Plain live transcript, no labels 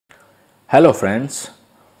Hello friends,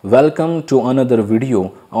 welcome to another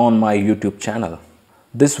video on my YouTube channel.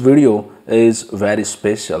 This video is very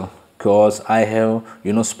special because I have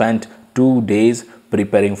spent 2 days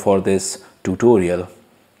preparing for this tutorial,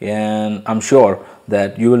 and I'm sure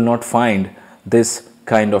that you will not find this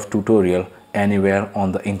kind of tutorial anywhere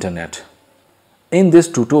on the internet. In this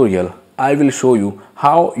tutorial, I will show you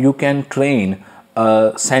how you can train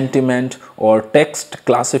a sentiment or text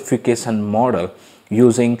classification model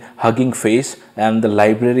using Hugging Face and the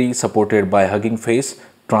library supported by Hugging Face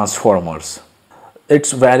transformers.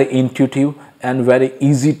 It's very intuitive and very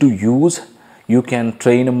easy to use. You can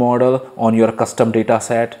train a model on your custom data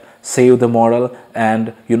set, save the model,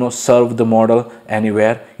 and serve the model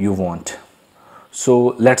anywhere you want.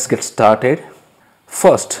 So let's get started.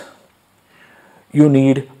 First, you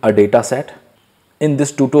need a data set. In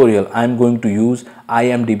this tutorial, I am going to use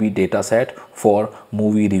IMDB dataset for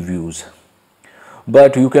movie reviews.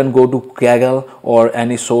 But you can go to Kaggle or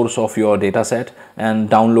any source of your dataset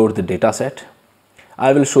and download the dataset.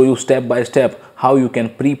 I will show you step by step how you can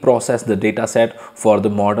pre-process the dataset for the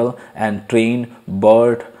model and train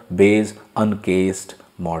BERT Base Uncased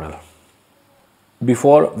model.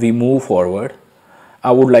 Before we move forward,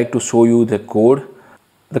 I would like to show you the code.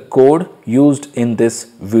 The code used in this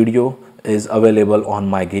video is available on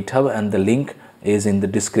my GitHub and the link is in the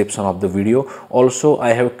description of the video. Also, I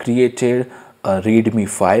have created a readme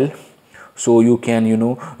file so you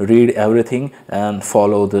can read everything and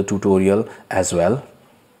follow the tutorial as well.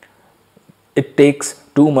 It takes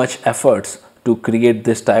too much efforts to create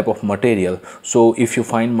this type of material, so if you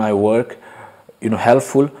find my work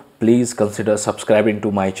helpful, please consider subscribing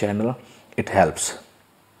to my channel. It helps.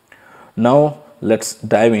 Now let's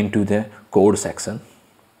dive into the code section.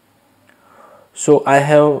 So I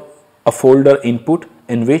have a folder input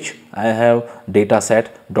in which I have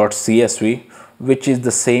dataset.csv, which is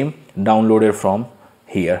the same downloaded from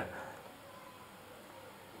here.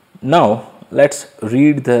 Now let's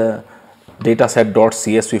read the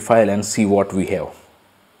dataset.csv file and see what we have.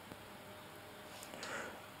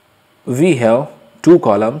 We have two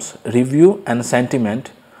columns, review and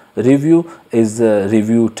sentiment. Review is the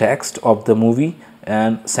review text of the movie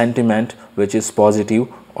and sentiment, which is positive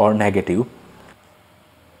or negative.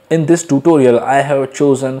 In this tutorial, I have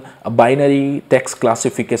chosen a binary text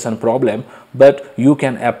classification problem, but you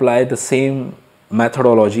can apply the same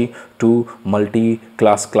methodology to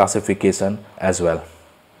multi-class classification as well.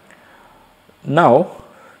 Now,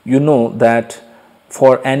 you know that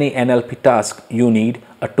for any NLP task, you need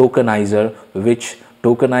a tokenizer which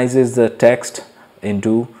tokenizes the text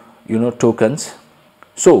into tokens.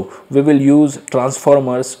 So we will use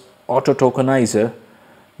transformers auto tokenizer,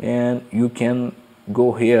 and you can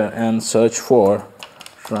go here and search for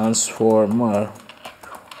transformer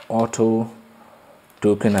auto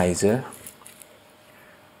tokenizer.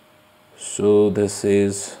 So this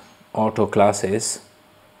is auto classes,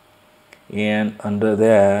 and under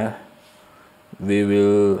there we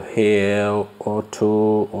will have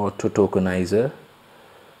auto tokenizer.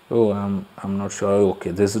 Oh, I'm not sure.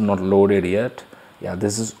 Okay, this is not loaded yet. Yeah,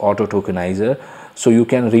 this is auto tokenizer. So you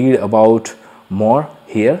can read about more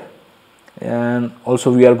here. And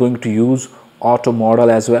also we are going to use auto model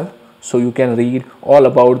as well, so you can read all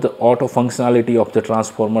about the auto functionality of the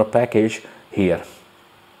transformer package here.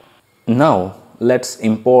 Now let's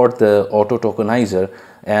import the auto tokenizer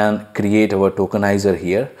and create our tokenizer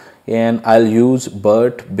here, and I'll use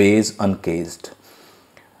BERT Base Uncased.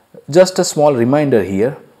 Just a small reminder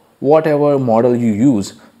here, whatever model you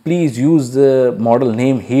use, please use the model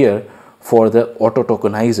name here for the auto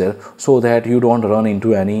tokenizer so that you don't run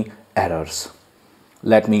into any errors.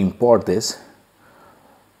 Let me import this.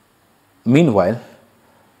 Meanwhile,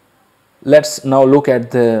 let's now look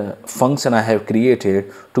at the function I have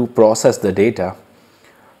created to process the data.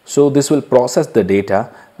 So this will process the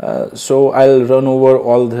data. So I'll run over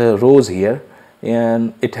all the rows here,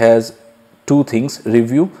 and it has two things,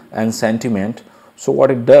 review and sentiment. So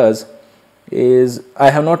what it does is, I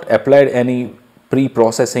have not applied any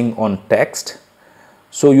pre-processing on text.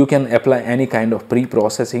 So you can apply any kind of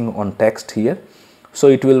pre-processing on text here. So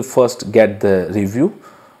it will first get the review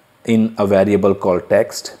in a variable called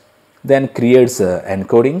text, then creates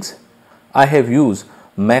encodings. I have used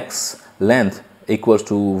max length equals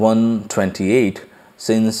to 128,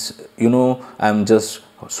 since I'm just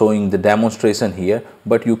showing the demonstration here,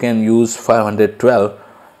 but you can use 512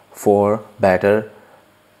 for better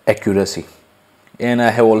accuracy. And I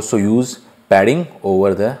have also used padding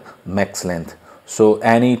over the max length. So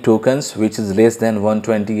any tokens which is less than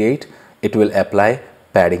 128, it will apply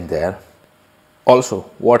padding there.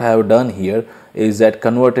 Also, what I have done here is that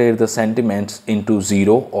converted the sentiments into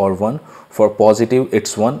 0 or 1. For positive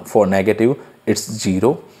it's 1, for negative it's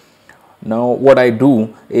 0. Now what I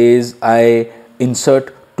do is I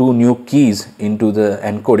insert two new keys into the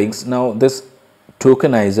encodings. Now this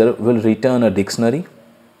tokenizer will return a dictionary.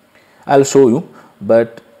 I'll show you,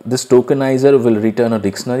 but this tokenizer will return a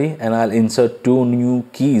dictionary, and I'll insert two new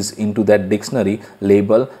keys into that dictionary,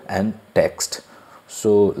 label and text.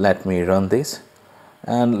 So let me run this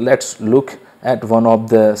and let's look at one of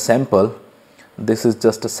the sample. This is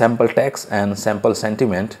just a sample text and sample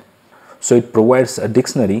sentiment. So it provides a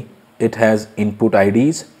dictionary. It has input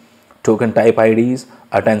IDs, token type IDs,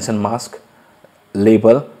 attention mask,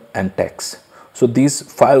 label and text. So these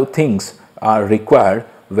 5 things are required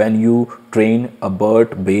when you train a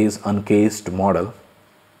BERT Base Uncased model.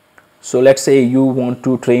 So let's say you want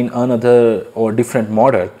to train another or different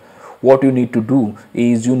model. What you need to do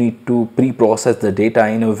is you need to pre-process the data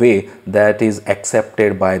in a way that is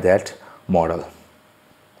accepted by that model.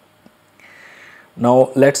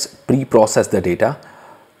 Now let's pre-process the data.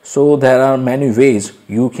 So there are many ways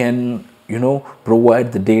you can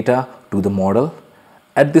provide the data to the model.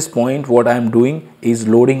 At this point what I am doing is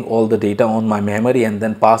loading all the data on my memory and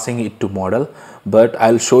then passing it to model, but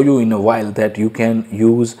I'll show you in a while that you can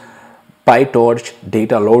use PyTorch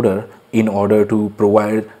data loader in order to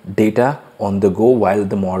provide data on the go while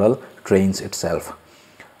the model trains itself.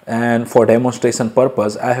 And for demonstration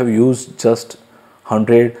purpose I have used just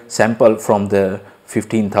 100 sample from the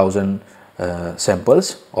 15,000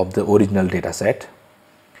 samples of the original data set.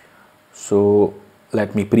 So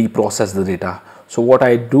let me pre-process the data. So what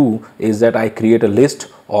I do is that I create a list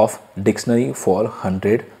of dictionary for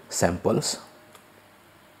 100 samples.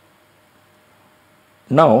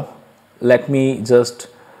 Now let me just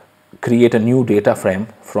create a new data frame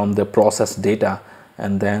from the processed data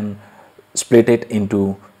and then split it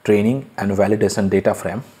into training and validation data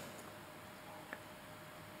frame.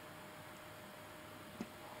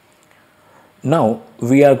 Now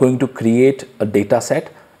we are going to create a data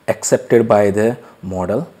set accepted by the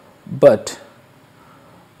model, but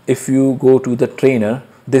if you go to the trainer,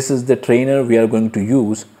 this is the trainer we are going to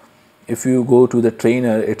use. If you go to the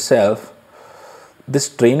trainer itself, this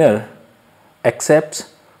trainer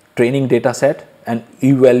accepts training data set and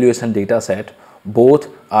evaluation data set. Both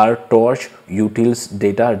are torch utils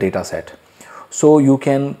data set. So you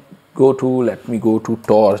can go to, let me go to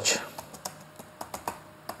torch.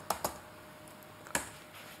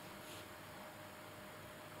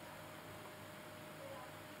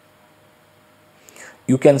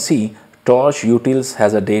 You can see torch utils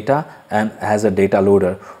has a data and has a data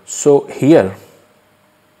loader. So here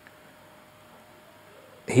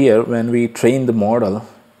when we train the model,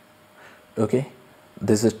 okay,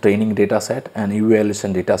 this is training data set and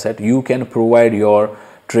evaluation data set. You can provide your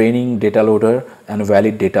training data loader and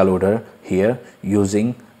valid data loader here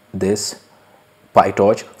using this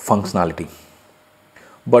PyTorch functionality.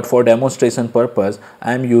 But for demonstration purpose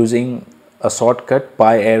I am using a shortcut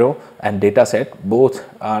PyArrow and dataset. Both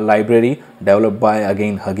are library developed by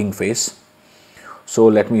again Hugging Face. So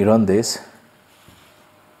let me run this.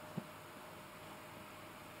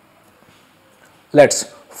 Let's,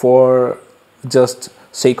 for just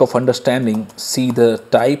sake of understanding, see the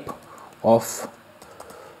type of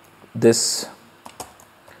this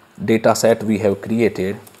data set we have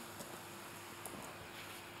created.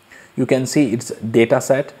 You can see it's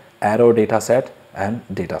dataset, arrow dataset and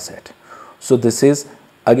dataset. So this is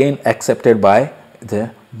again accepted by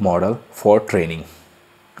the model for training.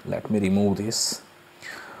 Let me remove this.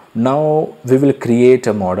 Now we will create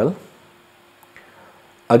a model.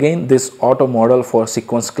 Again, this auto model for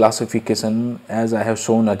sequence classification, as I have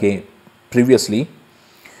shown again previously,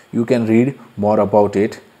 you can read more about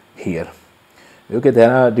it here. Okay, there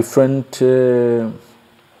are different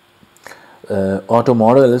auto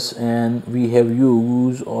models, and we have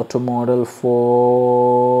used auto model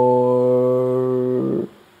for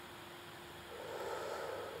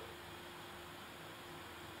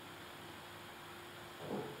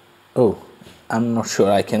I'm not sure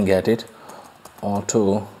I can get it.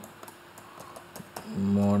 Auto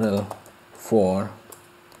model for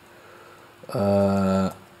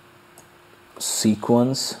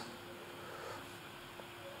sequence,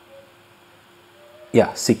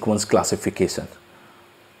 yeah, sequence classification.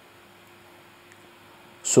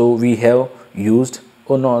 So we have used,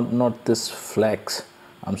 oh no, not this flex,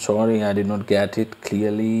 I'm sorry, I did not get it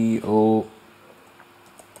clearly. Oh,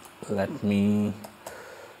 let me,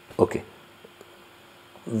 okay,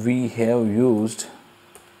 we have used,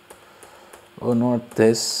 oh not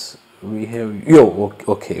this, we have,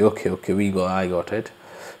 okay, we go, I got it.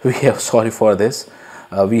 We have, sorry for this,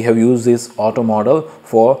 we have used this auto model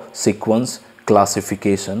for sequence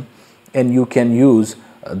classification, and you can use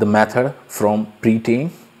the method from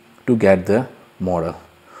pre-train to get the model.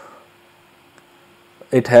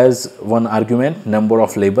 It has one argument, number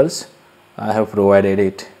of labels. I have provided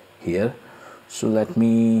it here. So let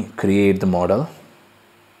me create the model.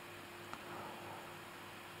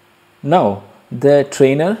 Now the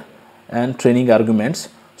trainer and training arguments.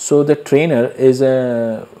 So the trainer is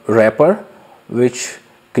a wrapper which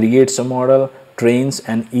creates a model, trains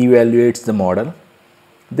and evaluates the model.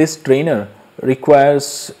 This trainer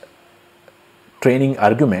requires training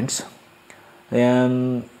arguments,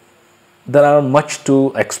 and there are much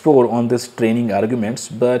to explore on this training arguments,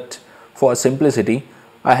 but for simplicity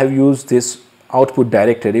I have used this output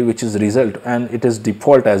directory, which is result, and it is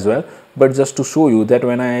default as well, but just to show you that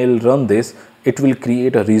when I will run this, it will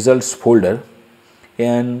create a results folder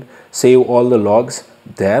and save all the logs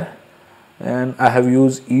there. And I have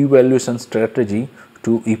used evaluation strategy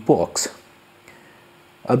to epochs.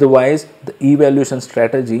 Otherwise the evaluation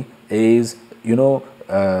strategy is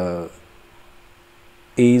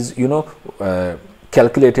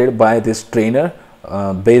calculated by this trainer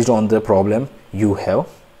based on the problem you have.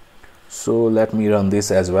 So let me run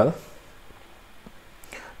this as well.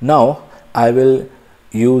 Now I will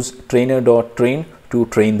use trainer.train to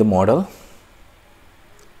train the model.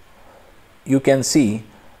 You can see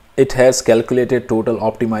it has calculated total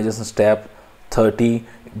optimization step, 30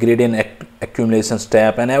 gradient accumulation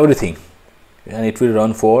step and everything, and it will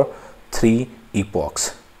run for 3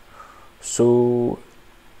 epochs. So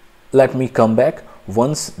let me come back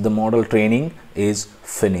once the model training is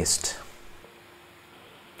finished.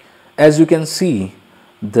 As you can see,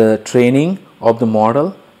 the training of the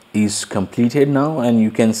model is completed now, and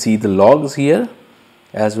you can see the logs here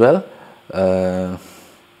as well,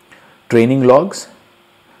 training logs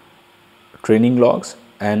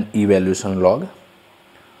and evaluation log.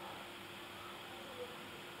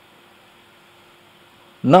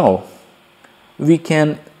 Now we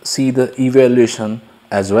can see the evaluation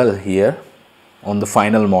as well here on the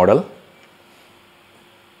final model.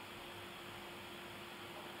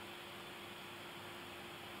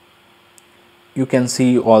 You can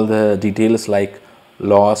see all the details like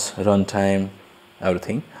loss, runtime,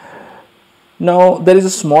 everything. Now there is a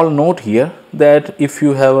small note here that if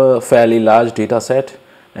you have a fairly large data set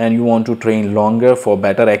and you want to train longer for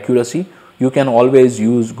better accuracy, you can always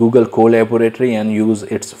use Google Collaboratory and use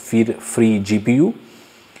its free GPU.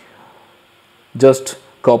 Just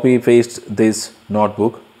copy paste this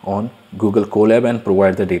notebook on Google Colab and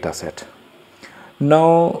provide the data set.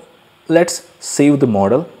 Now let's save the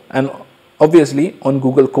model, and obviously on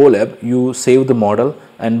Google Colab you save the model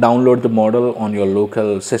and download the model on your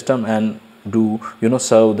local system and do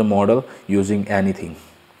serve the model using anything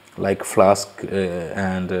like Flask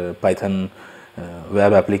and Python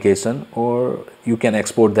web application, or you can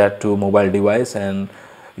export that to mobile device and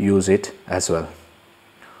use it as well.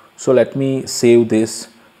 So let me save this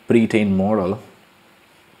pre-trained model.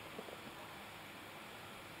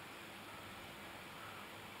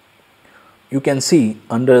 You can see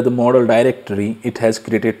under the model directory it has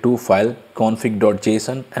created 2 files,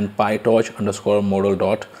 config.json and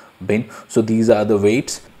pytorch_model.bin. So these are the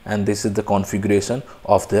weights and this is the configuration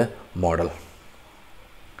of the model.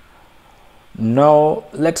 Now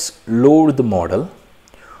let's load the model.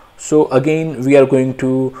 So again we are going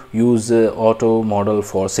to use auto model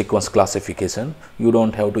for sequence classification. You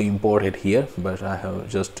don't have to import it here, but I have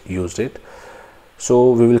just used it.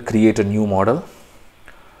 So we will create a new model,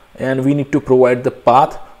 and we need to provide the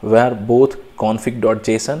path where both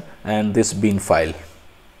config.json and this bin file.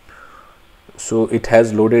 So it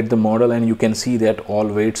has loaded the model, and you can see that all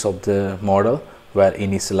weights of the model were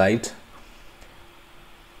initialized.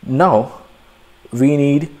 Now we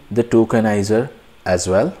need the tokenizer as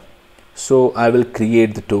well. So I will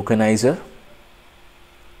create the tokenizer.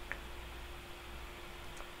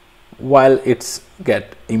 While it's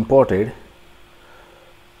get imported,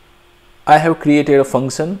 I have created a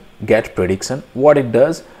function get prediction. What it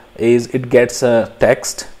does is it gets a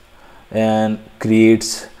text and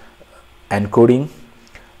creates encoding,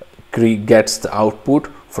 gets the output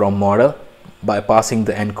from model by passing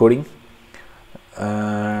the encoding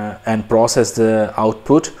and process the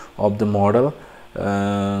output of the model,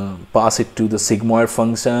 pass it to the sigmoid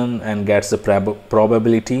function and gets the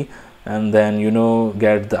probability, and then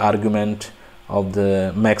get the argument of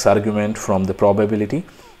the max argument from the probability,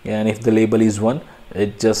 and if the label is 1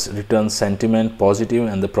 it just returns sentiment positive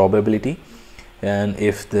and the probability, and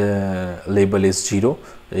if the label is 0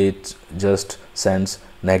 it just sends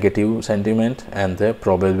negative sentiment and the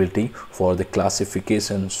probability for the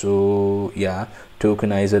classification. So yeah,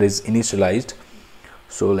 Tokenizer is initialized.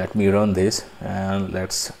 So let me run this and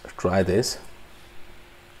let's try this.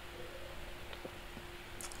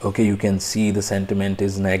 Okay, you can see the sentiment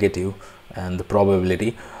is negative and the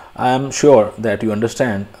probability. I am sure that you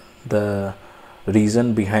understand the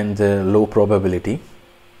reason behind the low probability.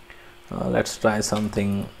 Let's try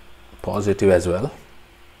something positive as well.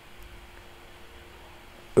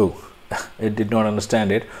 Oh, it did not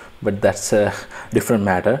understand it, but that's a different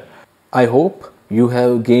matter. I hope you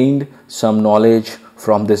have gained some knowledge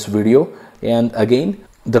from this video, and again,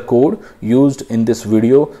 the code used in this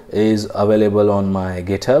video is available on my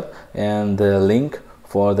GitHub, and the link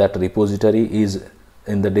for that repository is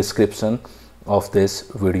in the description of this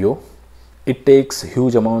video. It takes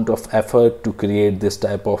huge amount of effort to create this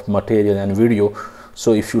type of material and video,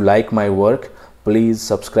 so if you like my work, please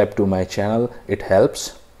subscribe to my channel. It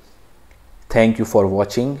helps. Thank you for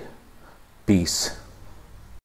watching. Peace.